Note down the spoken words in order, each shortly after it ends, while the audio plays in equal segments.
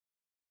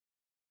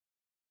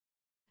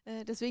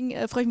Deswegen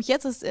freue ich mich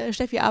jetzt, dass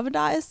Steffi Awe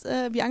da ist,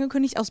 wie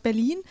angekündigt aus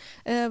Berlin,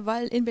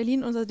 weil in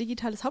Berlin unser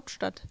digitales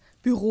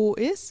Hauptstadtbüro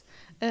ist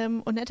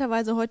und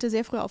netterweise heute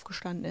sehr früh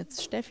aufgestanden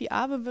ist. Steffi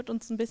Awe wird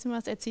uns ein bisschen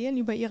was erzählen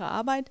über ihre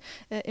Arbeit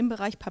im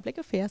Bereich Public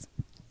Affairs.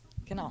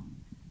 Genau.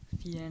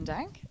 Vielen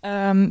Dank.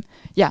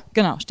 Ja,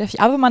 genau. Steffi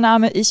Awe, mein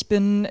Name. Ich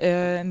bin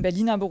im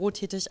Berliner Büro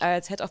tätig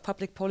als Head of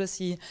Public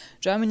Policy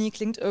Germany.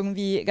 Klingt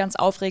irgendwie ganz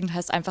aufregend,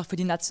 heißt einfach für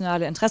die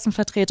nationale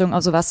Interessenvertretung,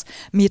 also was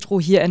Metro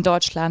hier in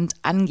Deutschland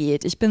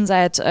angeht. Ich bin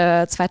seit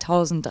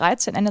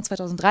 2013, Ende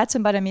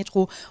 2013 bei der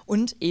Metro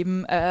und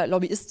eben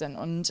Lobbyistin.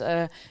 Und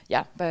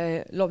ja,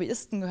 bei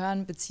Lobbyisten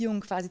gehören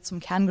Beziehungen quasi zum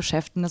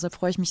Kerngeschäft. Und deshalb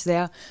freue ich mich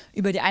sehr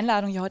über die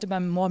Einladung, hier heute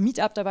beim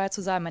Meetup dabei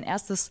zu sein. Mein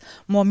erstes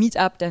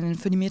Meetup, denn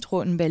für die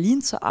Metro in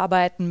Berlin zu arbeiten,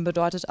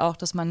 bedeutet auch,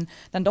 dass man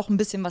dann doch ein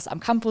bisschen was am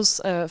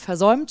Campus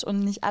versäumt und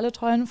nicht alle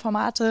tollen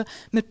Formate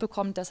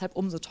mitbekommt, deshalb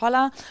umso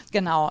toller.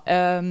 Genau,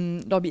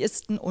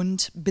 Lobbyisten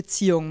und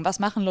Beziehungen. Was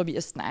machen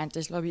Lobbyisten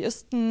eigentlich?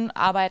 Lobbyisten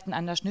arbeiten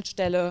an der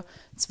Schnittstelle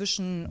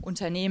zwischen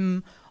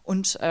Unternehmen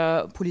und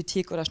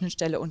Politik oder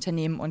Schnittstelle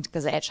Unternehmen und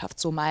Gesellschaft,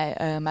 so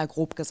mal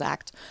grob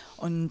gesagt.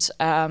 Und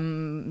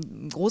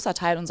ein großer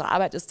Teil unserer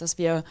Arbeit ist, dass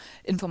wir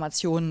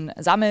Informationen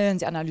sammeln,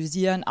 sie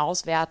analysieren,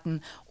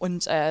 auswerten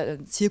und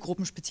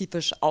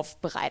zielgruppenspezifisch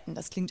aufbereiten.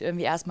 Das klingt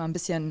irgendwie erstmal ein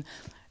bisschen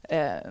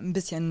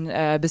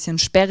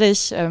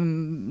sperrig.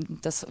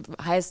 Das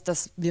heißt,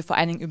 dass wir vor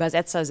allen Dingen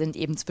Übersetzer sind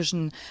eben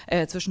zwischen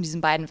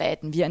diesen beiden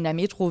Welten. Wir in der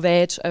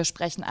Metro-Welt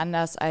sprechen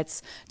anders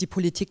als die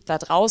Politik da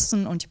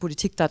draußen und die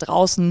Politik da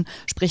draußen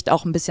spricht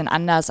auch ein bisschen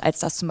anders, als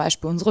das zum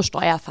Beispiel unsere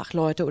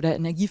Steuerfachleute oder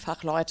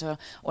Energiefachleute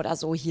oder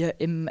so hier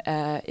im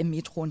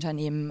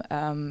Metro-Unternehmen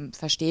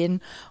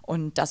verstehen.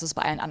 Und das ist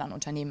bei allen anderen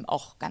Unternehmen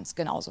auch ganz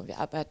genauso. Wir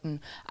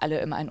arbeiten alle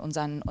immer in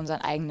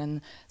unseren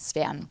eigenen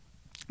Sphären.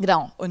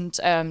 Genau,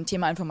 und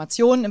Thema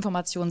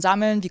Informationen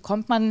sammeln, wie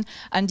kommt man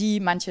an die?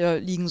 Manche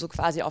liegen so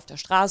quasi auf der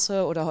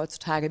Straße oder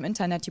heutzutage im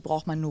Internet, die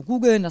braucht man nur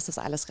googeln, das ist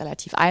alles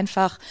relativ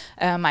einfach.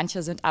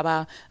 Manche sind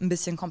aber ein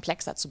bisschen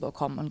komplexer zu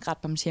bekommen und gerade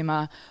beim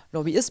Thema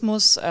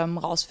Lobbyismus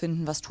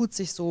rausfinden, was tut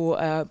sich so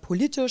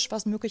politisch,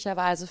 was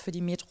möglicherweise für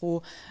die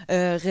Metro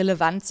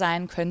relevant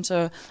sein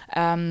könnte.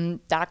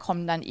 Da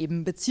kommen dann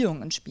eben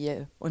Beziehungen ins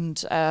Spiel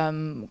und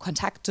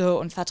Kontakte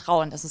und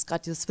Vertrauen. Das ist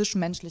gerade dieses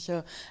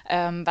Zwischenmenschliche,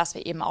 was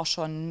wir eben auch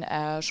schon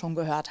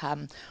gehört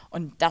haben.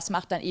 Und das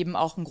macht dann eben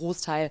auch einen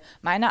Großteil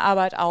meiner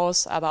Arbeit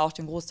aus, aber auch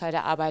den Großteil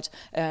der Arbeit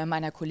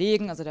meiner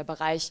Kollegen. Also der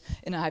Bereich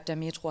innerhalb der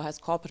Metro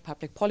heißt Corporate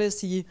Public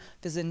Policy.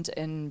 Wir sind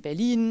in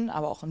Berlin,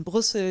 aber auch in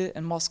Brüssel,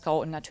 in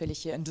Moskau und natürlich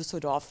hier in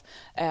Düsseldorf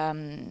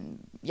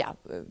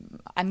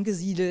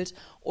angesiedelt.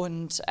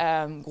 Und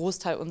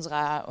Großteil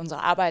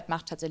unserer Arbeit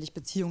macht tatsächlich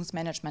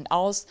Beziehungsmanagement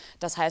aus.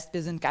 Das heißt,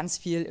 wir sind ganz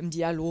viel im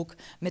Dialog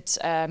mit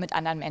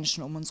anderen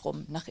Menschen um uns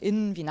rum, nach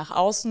innen wie nach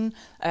außen.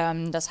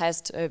 Das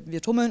heißt,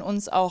 wir tummeln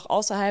uns auch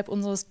außerhalb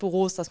unseres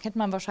Büros. Das kennt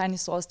man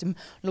wahrscheinlich so aus dem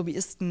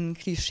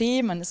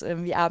Lobbyisten-Klischee. Man ist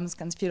irgendwie abends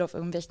ganz viel auf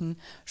irgendwelchen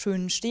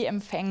schönen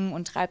Stehempfängen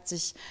und treibt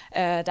sich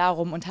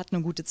darum und hat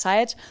eine gute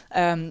Zeit.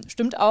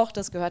 Stimmt auch,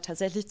 das gehört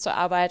tatsächlich zur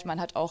Arbeit. Man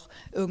hat auch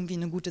irgendwie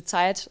eine gute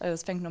Zeit.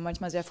 Es fängt nur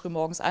manchmal sehr früh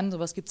morgens an.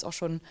 Sowas gibt es auch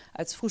schon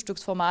als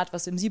Frühstücksformat,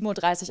 was um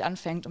 7:30 Uhr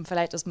anfängt. Und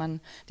vielleicht ist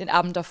man den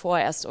Abend davor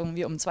erst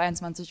irgendwie um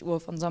 22 Uhr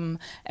von so einem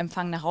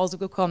Empfang nach Hause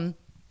gekommen.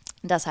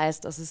 Das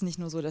heißt, das ist nicht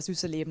nur so das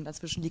süße Leben,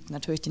 dazwischen liegt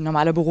natürlich die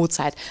normale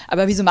Bürozeit.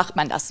 Aber wieso macht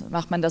man das?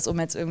 Macht man das, um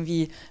jetzt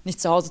irgendwie nicht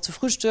zu Hause zu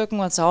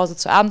frühstücken oder zu Hause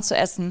zu Abend zu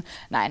essen?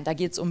 Nein, da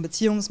geht es um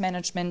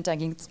Beziehungsmanagement, da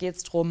geht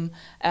es darum,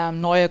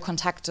 neue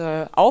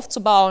Kontakte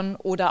aufzubauen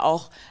oder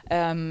auch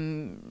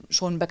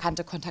schon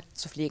bekannte Kontakte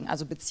zu pflegen,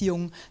 also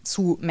Beziehungen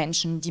zu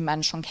Menschen, die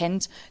man schon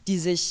kennt, die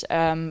sich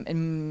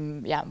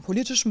im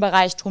politischen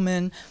Bereich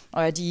tummeln,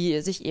 die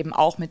sich eben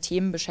auch mit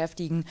Themen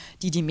beschäftigen,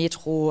 die die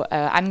Metro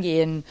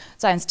angehen,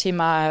 sei es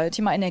Thema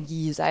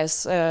Energie, sei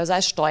es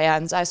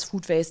Steuern, sei es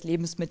Food Waste,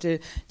 Lebensmittel,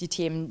 die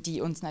Themen, die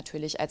uns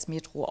natürlich als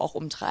Metro auch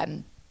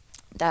umtreiben.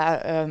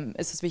 Da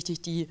ist es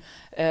wichtig, die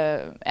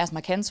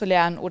erstmal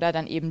kennenzulernen oder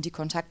dann eben die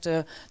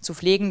Kontakte zu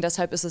pflegen.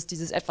 Deshalb ist es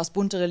dieses etwas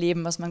buntere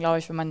Leben, was man, glaube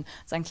ich, wenn man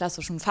seinen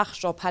klassischen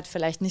Fachjob hat,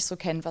 vielleicht nicht so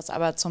kennt, was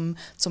aber zum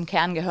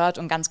Kern gehört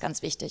und ganz,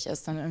 ganz wichtig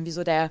ist. Dann irgendwie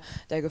so der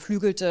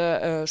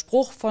geflügelte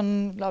Spruch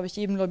von, glaube ich,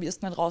 jedem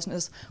Lobbyisten da draußen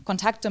ist,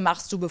 Kontakte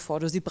machst du, bevor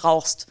du sie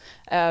brauchst.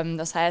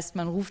 Das heißt,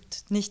 man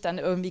ruft nicht dann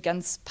irgendwie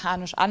ganz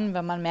panisch an,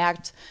 wenn man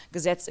merkt,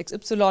 Gesetz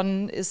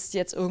XY ist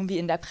jetzt irgendwie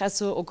in der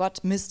Presse, oh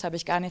Gott, Mist, habe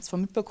ich gar nichts von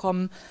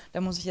mitbekommen.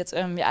 Da muss ich jetzt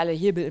irgendwie alle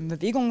Hebel in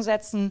Bewegung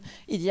setzen.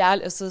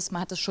 Ideal ist es,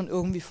 man hat es schon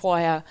irgendwie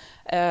vorher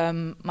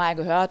mal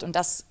gehört und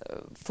das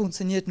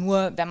funktioniert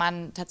nur, wenn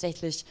man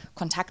tatsächlich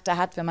Kontakte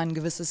hat, wenn man ein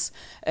gewisses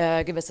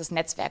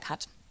Netzwerk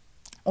hat.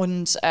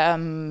 Und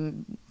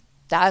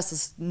Da ist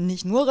es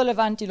nicht nur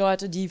relevant, die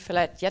Leute, die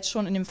vielleicht jetzt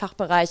schon in dem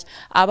Fachbereich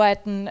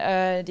arbeiten,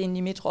 denen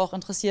die Metro auch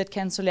interessiert,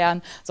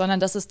 kennenzulernen, sondern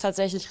das ist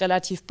tatsächlich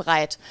relativ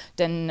breit.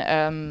 Denn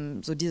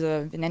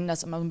wir nennen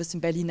das immer so ein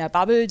bisschen Berliner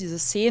Bubble, diese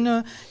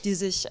Szene, die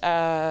sich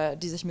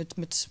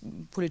mit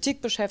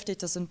Politik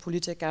beschäftigt, das sind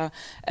Politiker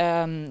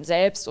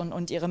selbst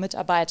und ihre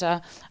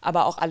Mitarbeiter,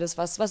 aber auch alles,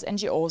 was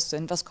NGOs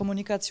sind, was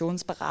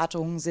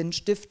Kommunikationsberatungen sind,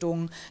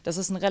 Stiftungen. Das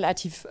ist ein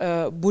relativ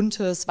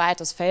buntes,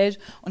 weites Feld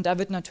und da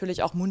wird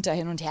natürlich auch munter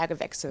hin und her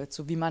gewechselt,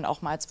 so wie man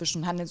auch mal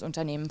zwischen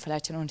Handelsunternehmen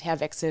vielleicht hin und her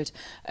wechselt,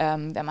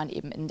 wenn man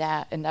eben in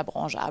der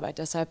Branche arbeitet.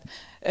 Deshalb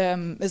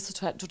ist es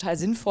total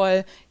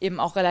sinnvoll, eben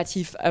auch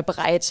relativ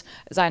breit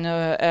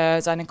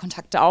seine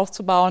Kontakte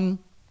aufzubauen.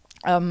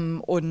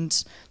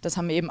 Und das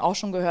haben wir eben auch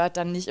schon gehört,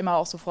 dann nicht immer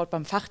auch sofort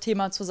beim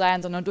Fachthema zu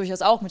sein, sondern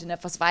durchaus auch mit den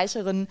etwas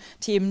weicheren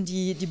Themen,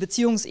 die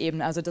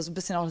Beziehungsebene, also das so ein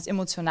bisschen auch das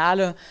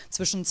Emotionale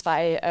zwischen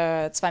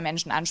zwei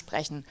Menschen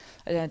ansprechen.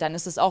 Dann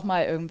ist es auch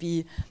mal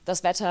irgendwie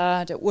das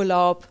Wetter, der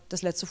Urlaub,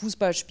 das letzte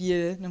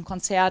Fußballspiel, ein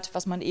Konzert,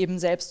 was man eben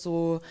selbst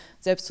so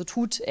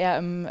tut, eher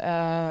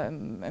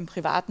im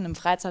privaten, im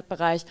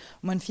Freizeitbereich,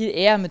 wo man viel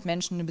eher mit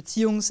Menschen eine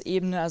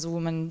Beziehungsebene, also wo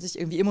man sich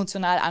irgendwie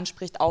emotional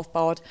anspricht,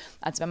 aufbaut,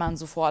 als wenn man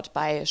sofort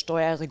bei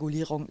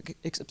Steuerregulierung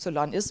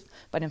XY ist.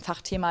 Bei dem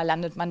Fachthema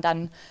landet man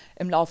dann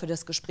im Laufe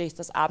des Gesprächs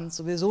des Abends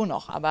sowieso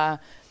noch. Aber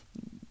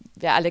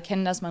wir alle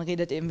kennen das, man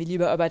redet irgendwie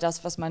lieber über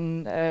das, was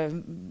man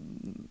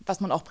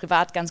auch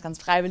privat ganz, ganz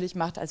freiwillig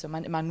macht, als wenn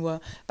man immer nur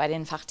bei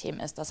den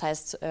Fachthemen ist. Das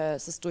heißt,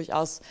 es ist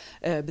durchaus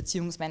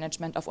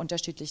Beziehungsmanagement auf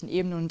unterschiedlichen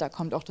Ebenen und da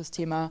kommt auch das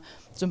Thema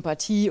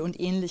Sympathie und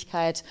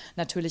Ähnlichkeit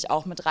natürlich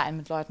auch mit rein,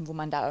 mit Leuten, wo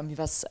man da irgendwie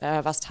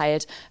was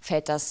teilt,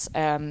 fällt das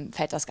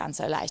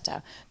Ganze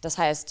leichter. Das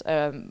heißt,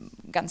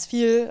 ganz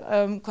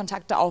viel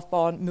Kontakte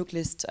aufbauen,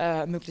 möglichst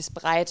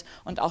breit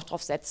und auch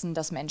darauf setzen,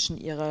 dass Menschen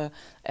ihre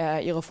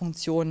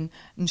Funktionen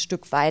ein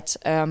Stück weit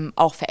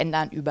auch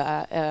verändern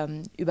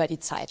über die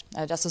Zeit.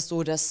 Also das ist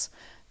so das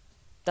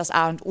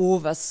A und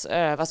O, was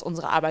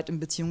unsere Arbeit im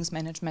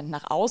Beziehungsmanagement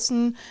nach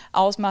außen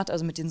ausmacht,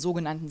 also mit den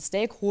sogenannten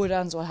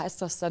Stakeholdern, so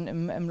heißt das dann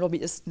im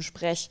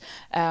Lobbyistensprech.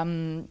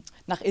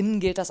 Nach innen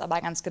gilt das aber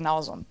ganz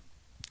genauso.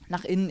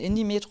 Nach innen in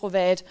die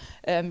Metrowelt.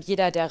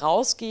 Jeder, der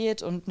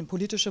rausgeht und eine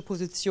politische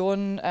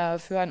Position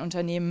für ein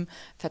Unternehmen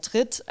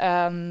vertritt,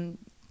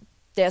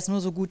 der ist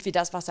nur so gut wie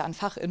das, was er an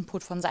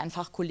Fachinput von seinen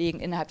Fachkollegen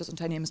innerhalb des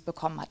Unternehmens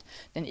bekommen hat.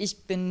 Denn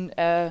ich bin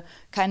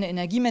keine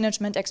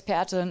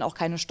Energiemanagement-Expertin, auch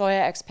keine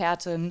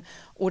Steuerexpertin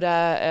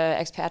oder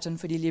Expertin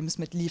für die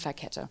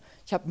Lebensmittellieferkette.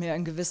 Ich habe mir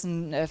in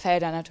gewissen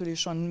Feldern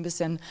natürlich schon ein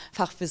bisschen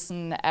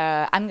Fachwissen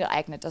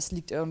angeeignet. Das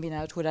liegt irgendwie in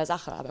der Natur der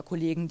Sache. Aber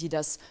Kollegen, die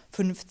das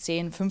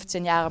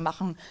 15 Jahre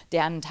machen,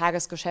 deren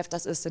Tagesgeschäft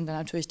das ist, sind da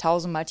natürlich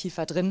tausendmal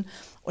tiefer drin.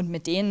 Und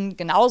mit denen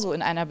genauso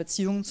in einer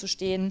Beziehung zu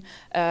stehen,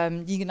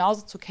 die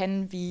genauso zu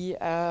kennen wie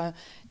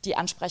die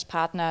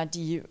Ansprechpartner,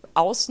 die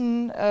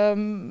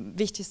außen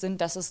wichtig sind,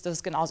 das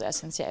ist genauso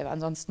essentiell.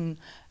 Ansonsten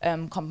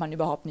kommt man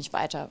überhaupt nicht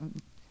weiter.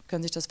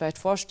 Können sich das vielleicht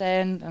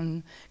vorstellen,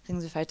 dann kriegen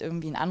Sie vielleicht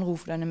irgendwie einen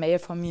Anruf oder eine Mail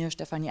von mir,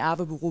 Stefanie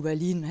Awe, Büro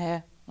Berlin,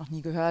 noch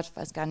nie gehört,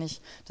 weiß gar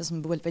nicht, dass es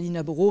ein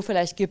Berliner Büro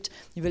vielleicht gibt,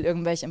 die will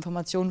irgendwelche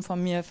Informationen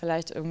von mir,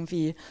 vielleicht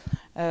irgendwie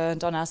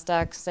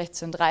Donnerstag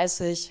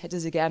 16:30 Uhr,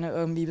 hätte sie gerne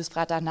irgendwie bis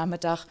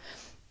Freitagnachmittag.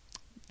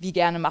 Wie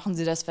gerne machen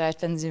Sie das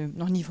vielleicht, wenn Sie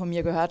noch nie von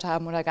mir gehört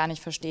haben oder gar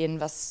nicht verstehen,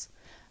 was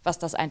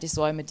das eigentlich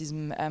soll mit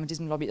diesem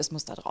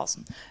Lobbyismus da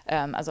draußen.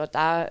 Also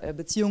da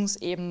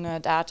Beziehungsebene,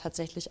 da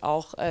tatsächlich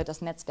auch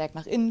das Netzwerk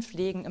nach innen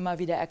pflegen, immer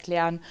wieder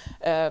erklären,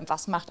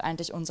 was macht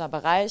eigentlich unser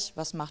Bereich,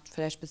 was macht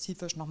vielleicht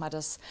spezifisch nochmal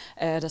das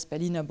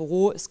Berliner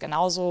Büro, ist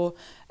genauso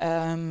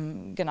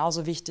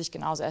wichtig,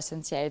 genauso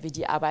essentiell wie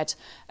die Arbeit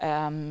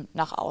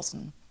nach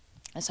außen.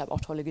 Deshalb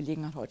auch tolle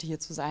Gelegenheit, heute hier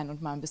zu sein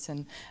und mal ein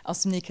bisschen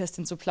aus dem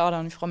Nähkästchen zu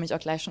plaudern. Und ich freue mich auch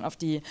gleich schon auf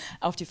die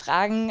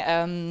Fragen.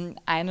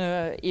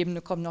 Eine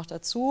Ebene kommt noch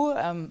dazu,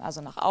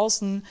 also nach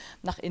außen,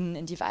 nach innen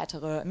in die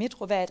weitere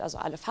Metrowelt, also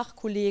alle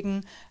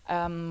Fachkollegen.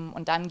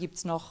 Und dann gibt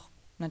es noch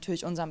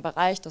natürlich unseren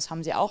Bereich, das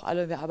haben Sie auch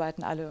alle, wir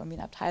arbeiten alle irgendwie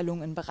in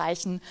Abteilungen, in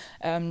Bereichen.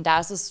 Da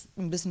ist es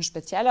ein bisschen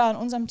spezieller in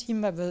unserem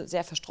Team, weil wir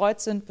sehr verstreut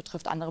sind,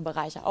 betrifft andere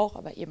Bereiche auch,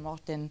 aber eben auch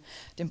den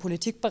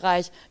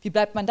Politikbereich. Wie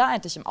bleibt man da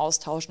eigentlich im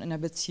Austausch in der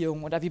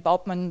Beziehung oder wie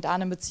baut man da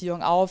eine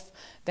Beziehung auf,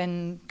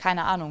 wenn,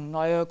 keine Ahnung,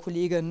 neue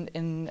Kollegin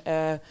in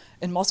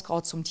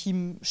Moskau zum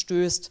Team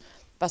stößt?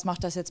 Was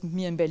macht das jetzt mit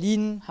mir in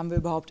Berlin? Haben wir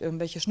überhaupt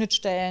irgendwelche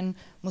Schnittstellen?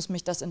 Muss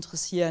mich das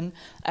interessieren?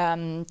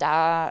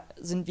 Da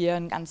sind wir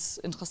einen ganz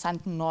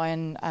interessanten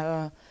neuen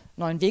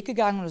Weg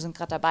gegangen und sind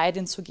gerade dabei,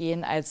 den zu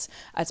gehen als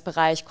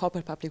Bereich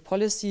Corporate Public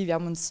Policy. Wir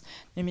haben uns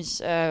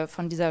nämlich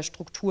von dieser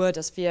Struktur,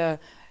 dass wir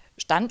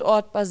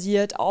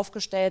standortbasiert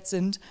aufgestellt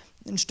sind,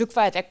 ein Stück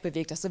weit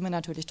wegbewegt. Das sind wir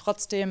natürlich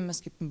trotzdem.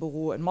 Es gibt ein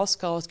Büro in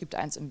Moskau, es gibt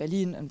eins in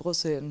Berlin, in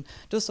Brüssel, in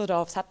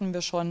Düsseldorf, das hatten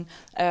wir schon,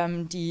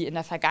 die in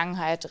der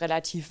Vergangenheit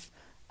relativ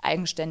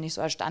eigenständig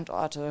so als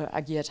Standorte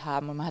agiert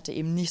haben und man hatte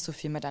eben nicht so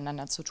viel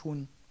miteinander zu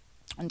tun.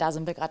 Und da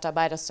sind wir gerade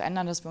dabei, das zu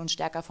ändern, dass wir uns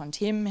stärker von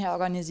Themen her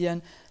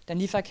organisieren. Denn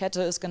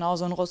Lieferkette ist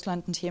genauso in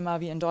Russland ein Thema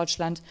wie in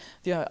Deutschland.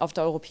 Wir auf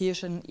der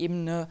europäischen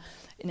Ebene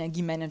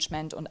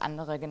Energiemanagement und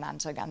andere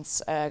genannte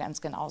ganz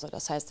genauso.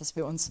 Das heißt, dass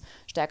wir uns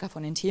stärker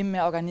von den Themen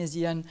her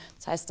organisieren.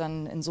 Das heißt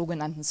dann in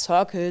sogenannten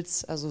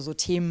Circles, also so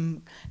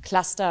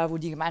Themencluster, wo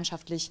die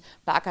gemeinschaftlich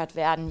beackert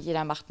werden.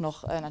 Jeder macht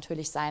noch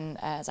natürlich sein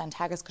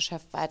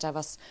Tagesgeschäft weiter,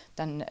 was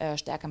dann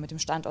stärker mit dem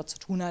Standort zu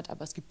tun hat.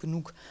 Aber es gibt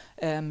genug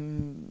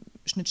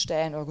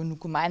Schnittstellen oder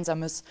genug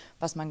Gemeinsames,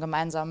 was man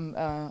gemeinsam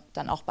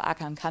dann auch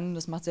beackern kann.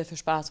 Das macht sehr viel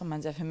Spaß, wenn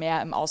man sehr viel mehr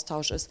im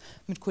Austausch ist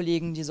mit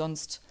Kollegen, die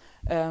sonst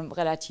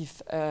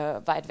relativ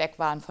weit weg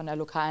waren von der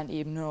lokalen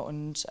Ebene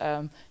und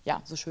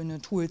so schöne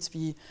Tools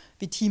wie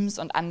Teams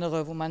und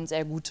andere, wo man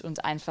sehr gut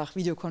und einfach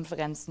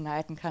Videokonferenzen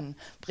halten kann,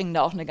 bringen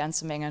da auch eine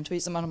ganze Menge. Natürlich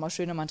ist es immer noch mal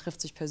schöner, man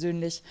trifft sich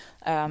persönlich,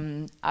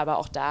 aber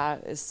auch da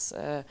ist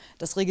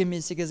das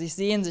regelmäßige sich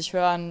sehen, sich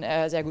hören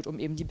sehr gut, um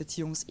eben die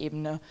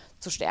Beziehungsebene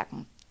zu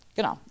stärken.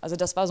 Genau, also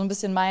das war so ein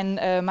bisschen mein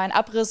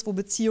Abriss, wo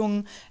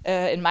Beziehungen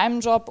in meinem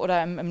Job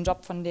oder im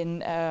Job von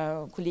den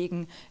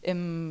Kollegen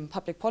im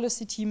Public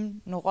Policy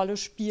Team eine Rolle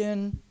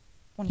spielen.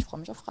 Und ich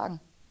freue mich auf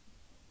Fragen.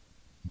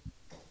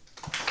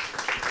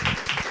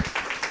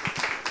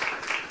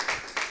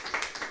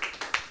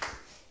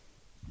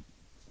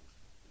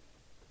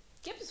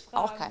 Gibt es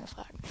Fragen? Auch keine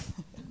Fragen.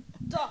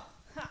 Doch.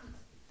 Ha.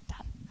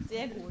 Dann.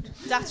 Sehr gut.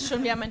 Ich dachte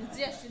schon, wir haben eine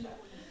sehr stille Runde.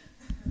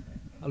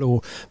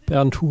 Hallo,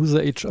 Bernd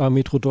Huse, HR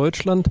Metro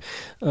Deutschland.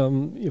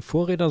 Ihr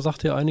Vorredner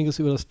sagte ja einiges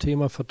über das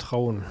Thema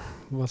Vertrauen,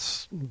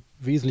 was eine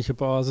wesentliche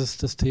Basis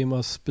des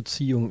Themas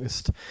Beziehung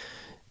ist.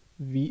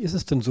 Wie ist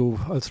es denn so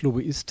als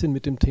Lobbyistin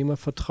mit dem Thema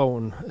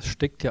Vertrauen? Es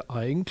steckt ja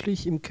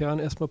eigentlich im Kern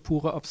erstmal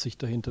pure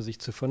Absicht dahinter, sich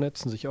zu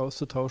vernetzen, sich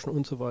auszutauschen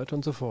und so weiter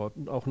und so fort.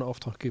 Und auch ein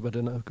Auftraggeber, der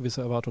eine gewisse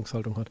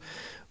Erwartungshaltung hat.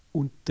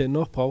 Und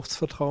dennoch braucht es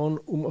Vertrauen,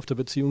 um auf der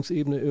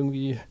Beziehungsebene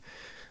irgendwie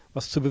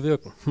was zu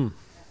bewirken.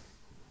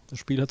 Das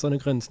Spiel hat seine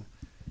Grenzen.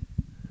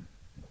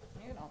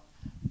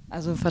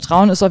 Also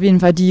Vertrauen ist auf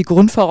jeden Fall die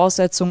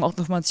Grundvoraussetzung, auch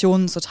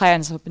Informationen zu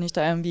teilen. Deshalb bin ich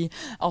da irgendwie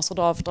auch so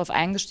drauf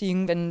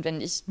eingestiegen, wenn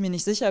ich mir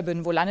nicht sicher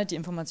bin, wo landet die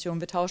Information.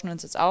 Wir tauschen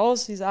uns jetzt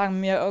aus, sie sagen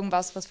mir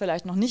irgendwas, was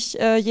vielleicht noch nicht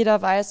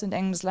jeder weiß und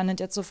denken, das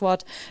landet jetzt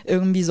sofort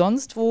irgendwie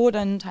sonst wo,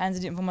 dann teilen sie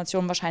die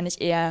Information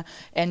wahrscheinlich eher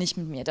nicht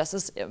mit mir. Das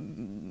ist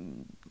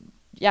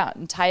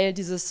ein Teil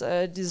dieses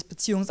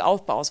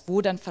Beziehungsaufbaus,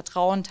 wo dann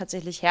Vertrauen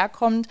tatsächlich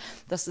herkommt.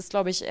 Das ist,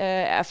 glaube ich,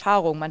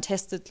 Erfahrung. Man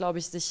testet, glaube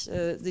ich, sich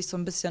so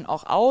ein bisschen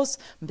auch aus,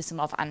 ein bisschen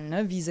darauf an,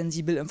 ne, wie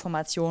sensibel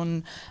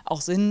Informationen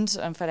auch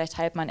sind. Vielleicht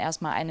teilt man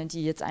erstmal eine,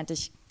 die jetzt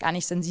eigentlich gar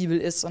nicht sensibel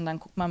ist und dann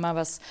guckt man mal,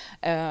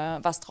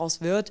 was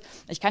draus wird.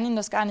 Ich kann Ihnen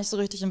das gar nicht so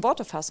richtig in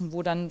Worte fassen,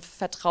 wo dann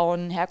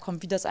Vertrauen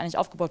herkommt, wie das eigentlich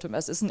aufgebaut wird.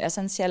 Es ist ein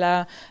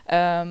essentieller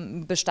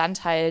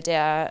Bestandteil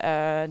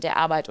der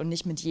Arbeit und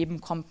nicht mit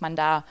jedem kommt man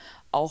da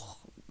auch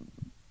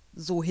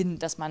so hin,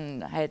 dass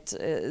man halt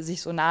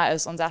sich so nah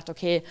ist und sagt,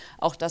 okay,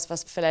 auch das,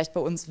 was vielleicht bei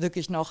uns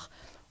wirklich noch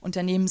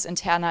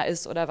unternehmensinterner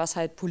ist oder was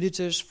halt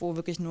politisch, wo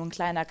wirklich nur ein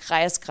kleiner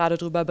Kreis gerade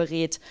drüber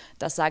berät,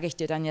 das sage ich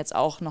dir dann jetzt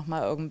auch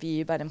nochmal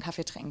irgendwie bei dem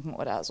Kaffee trinken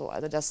oder so.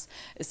 Also das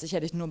ist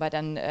sicherlich nur bei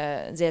dann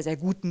sehr, sehr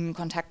guten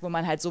Kontakt, wo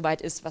man halt so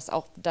weit ist, was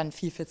auch dann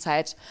viel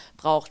Zeit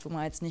braucht, wo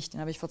man jetzt nicht, den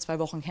habe ich vor 2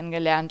 Wochen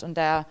kennengelernt und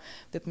da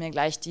wird mir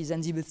gleich die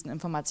sensibelsten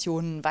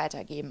Informationen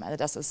weitergeben. Also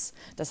das ist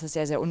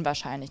sehr, sehr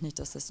unwahrscheinlich. Nicht,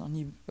 dass das noch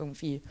nie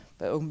irgendwie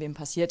bei irgendwem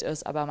passiert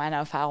ist, aber meine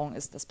Erfahrung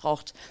ist, das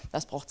braucht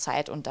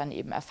Zeit und dann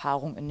eben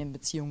Erfahrung in dem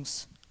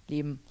Beziehungsleben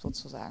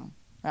sozusagen.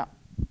 Ja,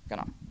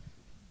 genau.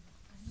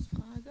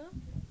 Frage?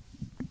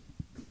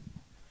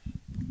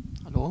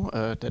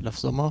 Hallo, Detlef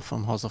Sommer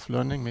vom House of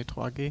Learning,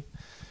 Metro AG.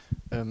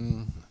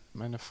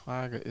 Meine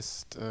Frage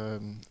ist,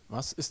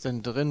 was ist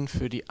denn drin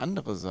für die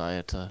andere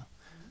Seite?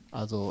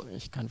 Also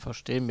ich kann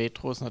verstehen,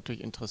 Metro ist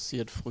natürlich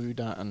interessiert, früh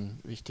da an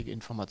wichtige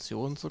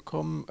Informationen zu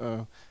kommen.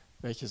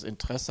 Welches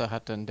Interesse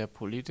hat denn der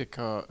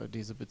Politiker,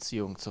 diese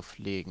Beziehung zu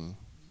pflegen?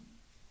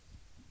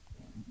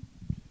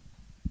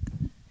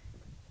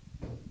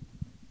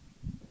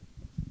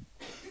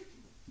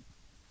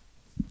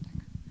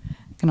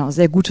 Genau,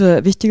 sehr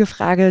gute, wichtige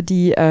Frage,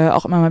 die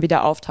auch immer mal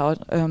wieder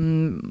auftaucht.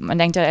 Man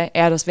denkt ja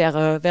eher, das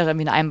wäre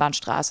irgendwie eine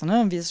Einbahnstraße.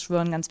 Ne? Wie es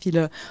schwören ganz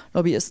viele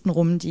Lobbyisten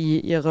rum, die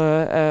ihr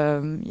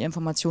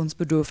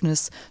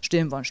Informationsbedürfnis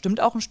stillen wollen.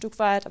 Stimmt auch ein Stück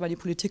weit, aber die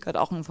Politik hat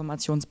auch ein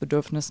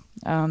Informationsbedürfnis.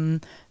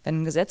 Wenn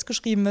ein Gesetz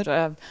geschrieben wird,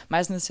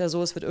 meistens ist es ja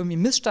so, es wird irgendwie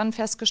Missstand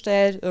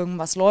festgestellt,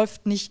 irgendwas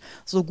läuft nicht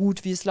so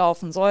gut, wie es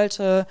laufen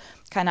sollte.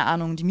 Keine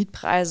Ahnung, die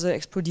Mietpreise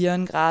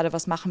explodieren gerade.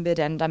 Was machen wir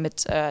denn,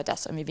 damit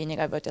das irgendwie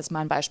weniger wird? Jetzt mal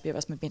ein Beispiel,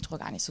 was mit Metro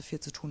gar nicht so viel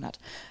zu tun hat.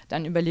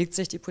 Dann überlegt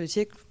sich die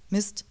Politik,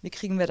 Mist, wie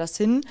kriegen wir das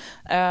hin?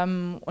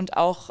 Und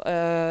auch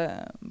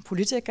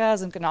Politiker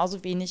sind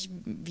genauso wenig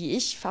wie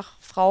ich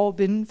Fachfrau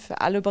bin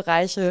für alle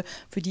Bereiche,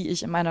 für die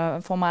ich in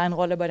meiner formalen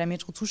Rolle bei der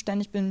Metro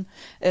zuständig bin.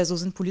 So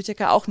sind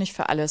Politiker auch nicht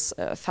für alles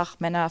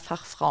Fachmänner,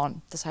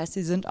 Fachfrauen. Das heißt,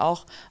 sie sind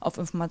auch auf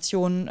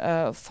Informationen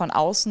von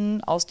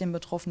außen, aus den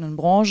betroffenen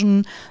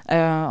Branchen,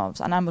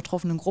 aus anderen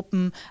betroffenen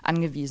Gruppen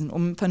angewiesen,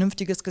 um ein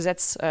vernünftiges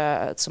Gesetz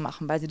zu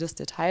machen, weil sie das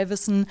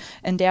Detailwissen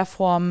in der Form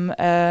Plattform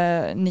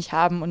nicht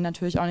haben und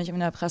natürlich auch nicht in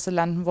der Presse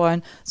landen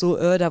wollen, so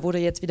da wurde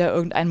jetzt wieder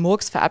irgendein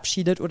Murks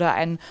verabschiedet oder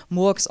ein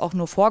Murks auch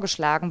nur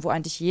vorgeschlagen, wo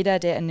eigentlich jeder,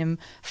 der in dem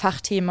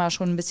Fachthema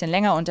schon ein bisschen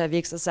länger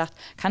unterwegs ist, sagt,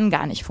 kann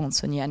gar nicht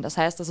funktionieren. Das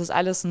heißt, das ist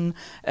alles ein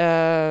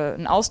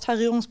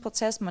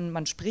Austarierungsprozess,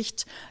 man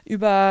spricht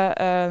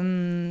über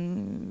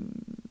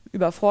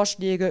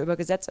Vorschläge, über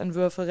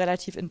Gesetzentwürfe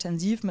relativ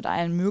intensiv mit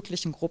allen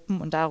möglichen Gruppen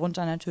und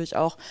darunter natürlich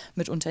auch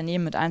mit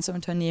Unternehmen, mit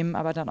Einzelunternehmen,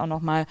 aber dann auch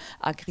nochmal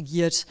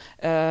aggregiert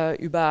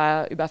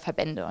über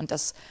Verbände. Und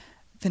das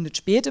findet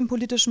spät im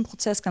politischen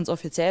Prozess ganz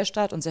offiziell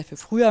statt und sehr viel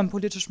früher im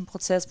politischen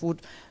Prozess, wo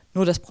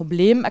nur das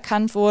Problem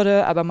erkannt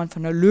wurde, aber man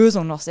von der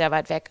Lösung noch sehr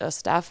weit weg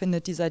ist. Da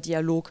findet dieser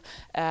Dialog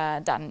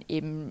dann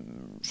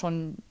eben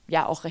schon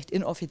ja auch recht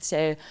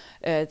inoffiziell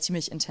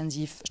ziemlich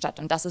intensiv statt.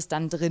 Und das ist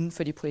dann drin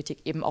für die Politik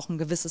eben auch ein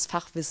gewisses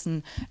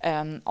Fachwissen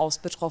aus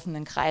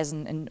betroffenen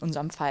Kreisen, in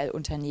unserem Fall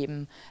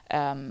Unternehmen,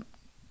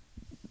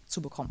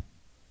 zu bekommen.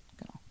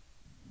 Genau.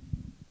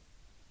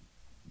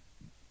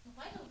 Noch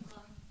weitere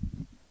Fragen?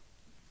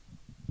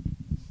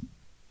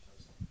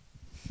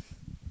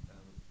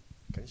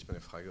 Kann ich meine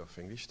Frage auf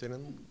Englisch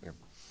stellen? Ja.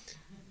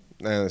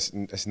 Es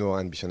ist nur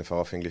ein bisschen einfach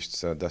auf Englisch,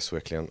 das zu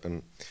erklären.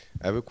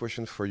 I have a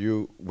question for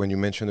you when you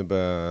mentioned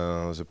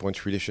about the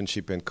point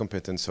relationship and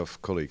competence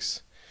of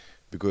colleagues,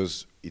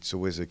 because it's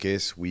always the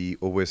case. We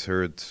always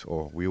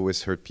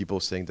heard people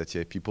saying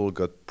that people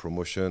got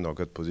promotion or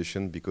got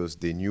position because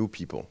they knew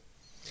people,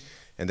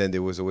 and then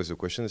there was always the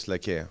question. It's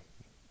like,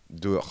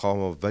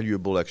 how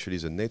valuable actually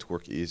the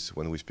network is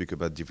when we speak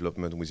about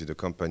development within a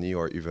company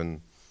or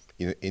even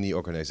in any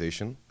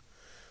organization.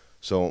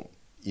 So,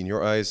 in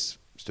your eyes,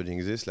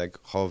 studying this, like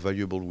how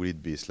valuable will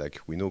it be? It's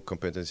like we know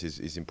competence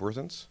is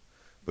important,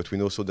 but we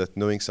know also that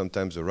knowing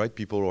sometimes the right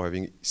people or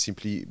having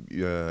simply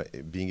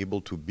being able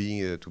to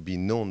be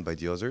known by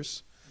the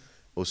others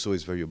also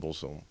is valuable.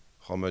 So,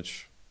 how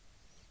much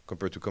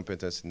compared to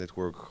competence and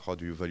network? How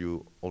do you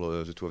value all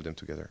of the two of them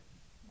together?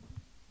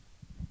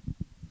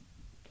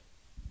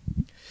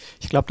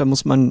 Ich glaube, da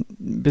muss man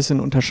ein bisschen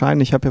unterscheiden.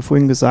 Ich habe ja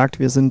vorhin gesagt,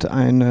 wir sind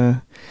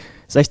ein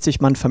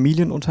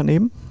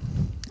 60-Mann-Familienunternehmen.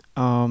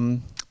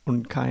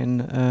 Und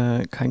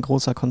kein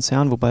großer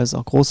Konzern, wobei es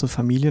auch große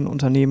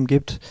Familienunternehmen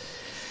gibt.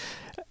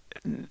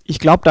 Ich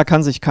glaube, da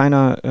kann sich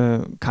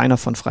keiner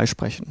von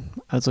freisprechen.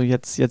 Also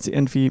jetzt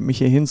irgendwie mich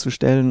hier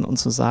hinzustellen und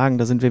zu sagen,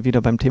 da sind wir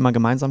wieder beim Thema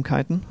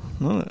Gemeinsamkeiten,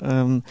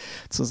 ne?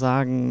 Zu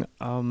sagen,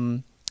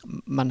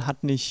 man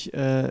hat nicht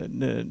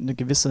eine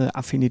gewisse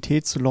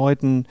Affinität zu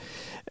Leuten,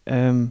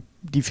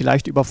 die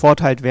vielleicht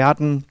übervorteilt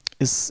werden,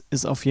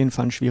 ist auf jeden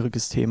Fall ein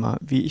schwieriges Thema.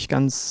 Wie ich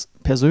ganz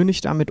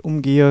persönlich damit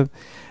umgehe,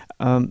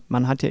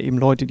 man hat ja eben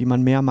Leute, die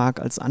man mehr mag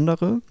als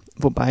andere,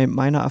 wobei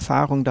meine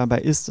Erfahrung dabei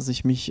ist, dass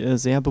ich mich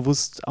sehr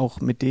bewusst auch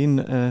mit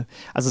denen,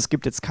 also es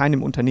gibt jetzt keinen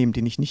im Unternehmen,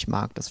 den ich nicht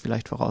mag, das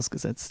vielleicht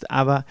vorausgesetzt,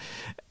 aber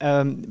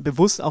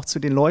bewusst auch zu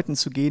den Leuten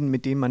zu gehen,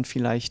 mit denen man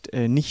vielleicht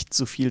nicht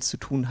so viel zu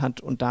tun hat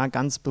und da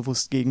ganz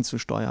bewusst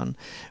gegenzusteuern,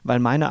 weil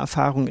meine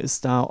Erfahrung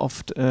ist da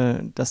oft,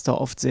 dass da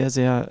oft sehr,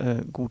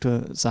 sehr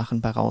gute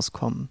Sachen bei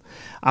rauskommen.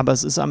 Aber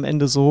es ist am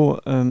Ende so,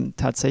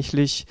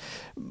 tatsächlich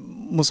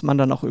muss man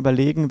dann auch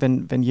überlegen,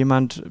 wenn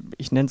jemand,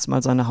 ich nenne es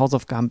mal, seine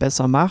Hausaufgaben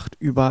besser macht,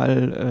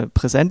 überall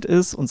präsent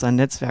ist und sein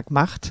Netzwerk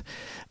macht,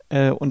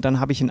 und dann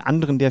habe ich einen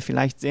anderen, der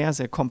vielleicht sehr,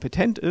 sehr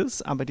kompetent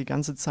ist, aber die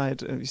ganze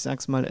Zeit, ich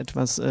sag's mal,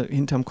 etwas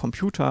hinterm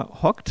Computer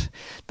hockt,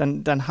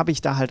 dann habe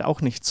ich da halt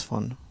auch nichts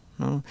von.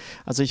 Ne?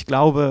 Also ich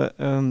glaube,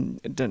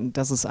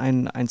 dass es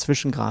ein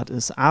Zwischengrad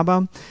ist.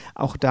 Aber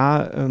auch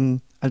da,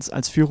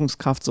 als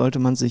Führungskraft sollte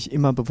man sich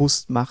immer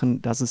bewusst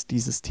machen, dass es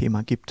dieses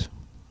Thema gibt.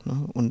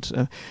 Und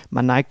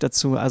man neigt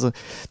dazu, also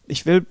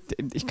ich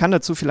kann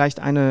dazu vielleicht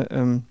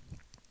eine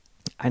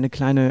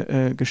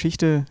kleine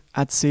Geschichte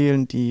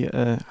erzählen, die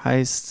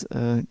heißt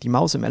Die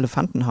Maus im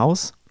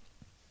Elefantenhaus.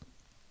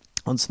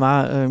 Und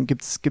zwar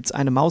gibt's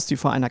eine Maus, die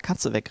vor einer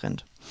Katze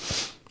wegrennt.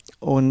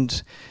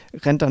 Und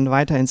rennt dann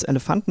weiter ins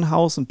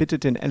Elefantenhaus und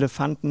bittet den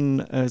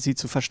Elefanten, sie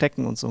zu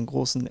verstecken und so einen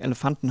großen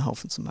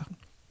Elefantenhaufen zu machen.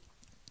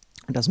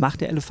 Und das macht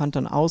der Elefant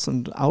dann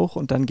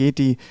und dann geht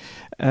die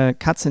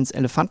Katze ins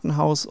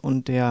Elefantenhaus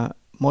und der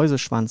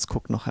Mäuseschwanz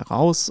guckt noch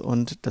heraus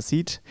und das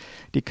sieht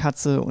die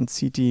Katze und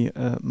zieht die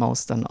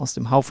Maus dann aus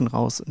dem Haufen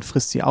raus und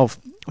frisst sie auf.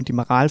 Und die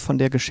Moral von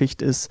der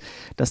Geschichte ist,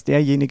 dass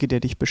derjenige,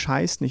 der dich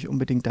bescheißt, nicht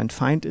unbedingt dein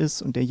Feind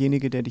ist und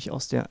derjenige, der dich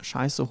aus der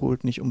Scheiße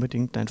holt, nicht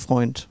unbedingt dein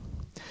Freund.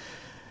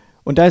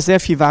 Und da ist sehr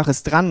viel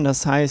Wahres dran,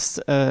 das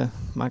heißt,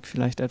 mag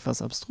vielleicht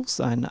etwas abstrus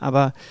sein,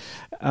 aber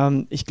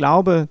ich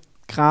glaube,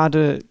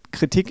 gerade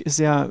Kritik ist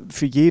ja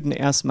für jeden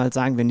erstmal,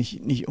 sagen wir,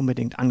 nicht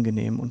unbedingt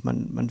angenehm und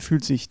man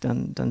fühlt sich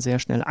dann sehr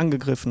schnell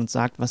angegriffen und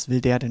sagt, was will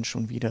der denn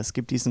schon wieder? Es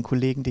gibt diesen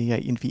Kollegen, der ja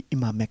irgendwie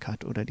immer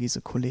meckert oder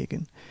diese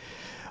Kollegin.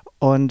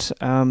 Und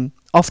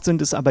oft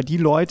sind es aber die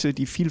Leute,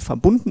 die viel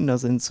verbundener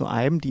sind zu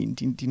einem,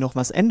 die noch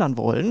was ändern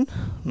wollen,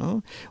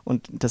 ne?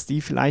 Und dass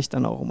die vielleicht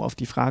dann auch, um auf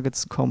die Frage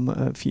zu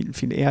kommen, viel,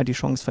 viel eher die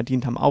Chance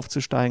verdient haben,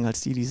 aufzusteigen,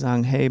 als die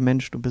sagen, hey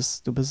Mensch, du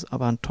bist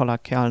aber ein toller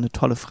Kerl, eine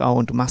tolle Frau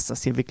und du machst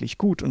das hier wirklich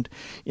gut und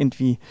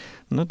irgendwie,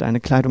 ne, deine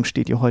Kleidung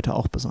steht dir heute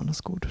auch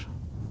besonders gut.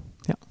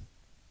 Ja.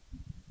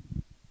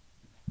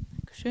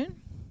 Dankeschön.